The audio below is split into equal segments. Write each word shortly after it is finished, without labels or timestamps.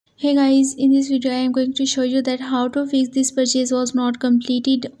Hey guys, in this video I am going to show you that how to fix this purchase was not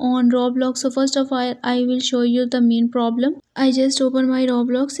completed on Roblox. So first of all I will show you the main problem. I just open my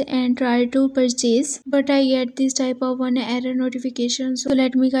Roblox and try to purchase, but I get this type of an error notification. So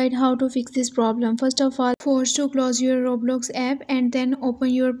let me guide how to fix this problem. First of all, force to close your Roblox app and then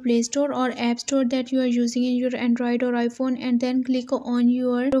open your Play Store or App Store that you are using in your Android or iPhone, and then click on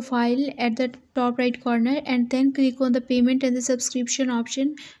your profile at the top right corner and then click on the payment and the subscription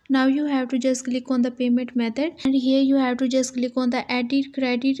option. Now you have to just click on the payment method, and here you have to just click on the edit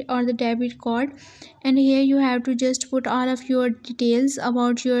credit or the debit card, and here you have to just put all of your details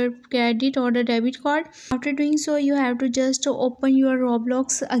about your credit or the debit card. After doing so, you have to just open your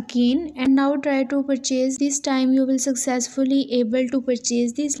Roblox again and now try to purchase. This time you will successfully able to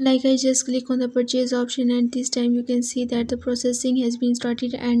purchase this. Like I just click on the purchase option, and this time you can see that the processing has been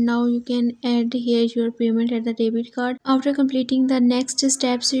started, and now you can add here your payment at the debit card. After completing the next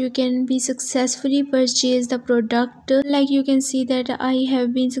steps, you can be successfully purchase the product. Like you can see that I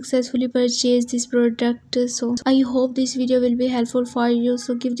have been successfully purchased this product. So I hope this video will be helpful for you.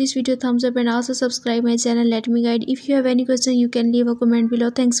 So give this video thumbs up and also subscribe my channel. Let me guide. If you have any question, you can leave a comment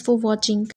below. Thanks for watching.